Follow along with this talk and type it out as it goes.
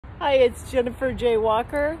Hi, it's Jennifer J.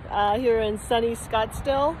 Walker here in sunny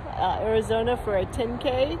Scottsdale, Arizona for a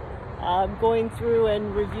 10K. Going through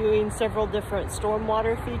and reviewing several different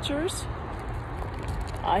stormwater features.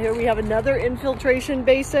 Here we have another infiltration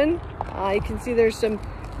basin. You can see there's some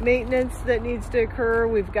maintenance that needs to occur.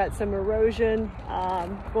 We've got some erosion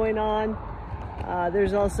going on.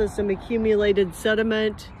 There's also some accumulated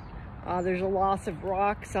sediment. There's a loss of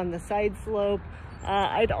rocks on the side slope.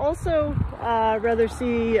 I'd also rather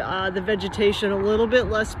see the vegetation a little bit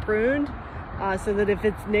less pruned so that if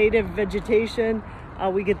it's native vegetation,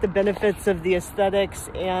 we get the benefits of the aesthetics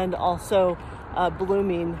and also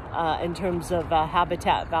blooming in terms of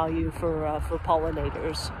habitat value for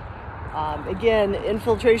pollinators. Again,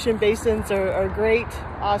 infiltration basins are great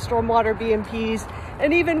stormwater BMPs,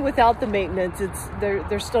 and even without the maintenance,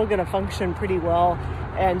 they're still going to function pretty well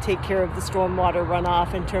and take care of the stormwater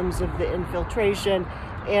runoff in terms of the infiltration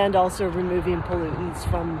and also removing pollutants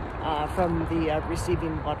from the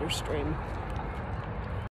receiving water stream.